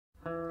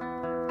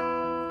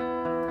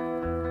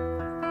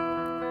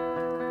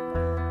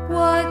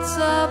what's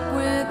up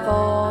with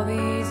all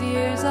these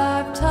years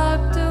I've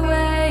tucked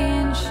away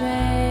in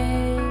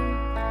shame?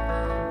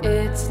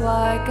 It's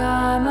like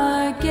I'm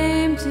a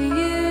game to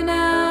you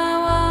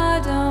now,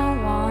 I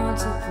don't want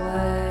to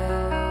play.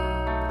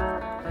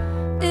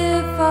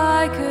 If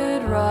I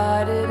could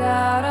write it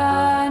out,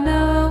 I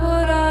know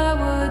what I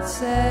would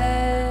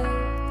say.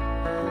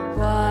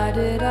 Why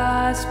did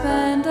I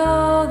spend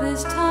all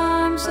this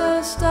time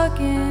so stuck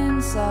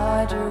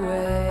inside your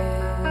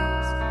ways?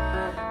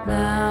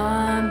 Now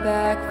I'm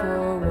back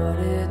for what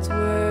it's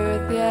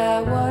worth, yeah,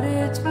 what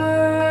it's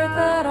worth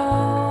at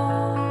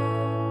all.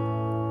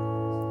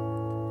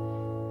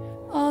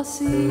 I'll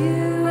see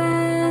you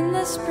in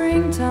the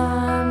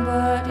springtime,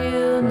 but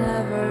you'll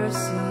never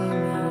see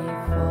me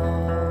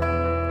fall.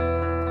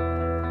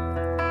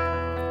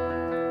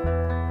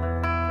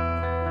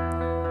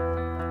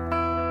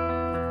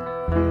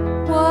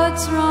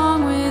 What's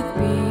wrong with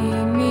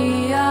being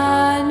me?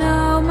 I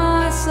know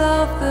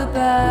myself the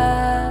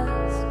best.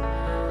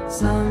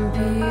 Some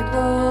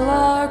people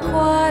are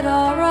quite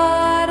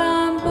alright,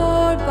 I'm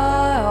bored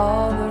by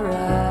all the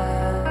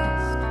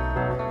rest.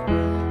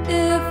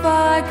 If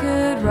I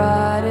could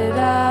write it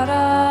out,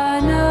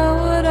 I know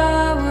what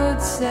I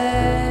would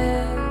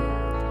say.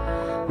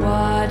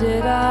 Why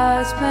did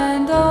I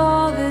spend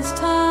all this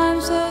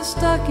time so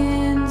stuck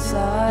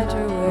inside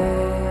your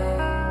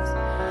ways?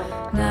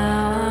 Now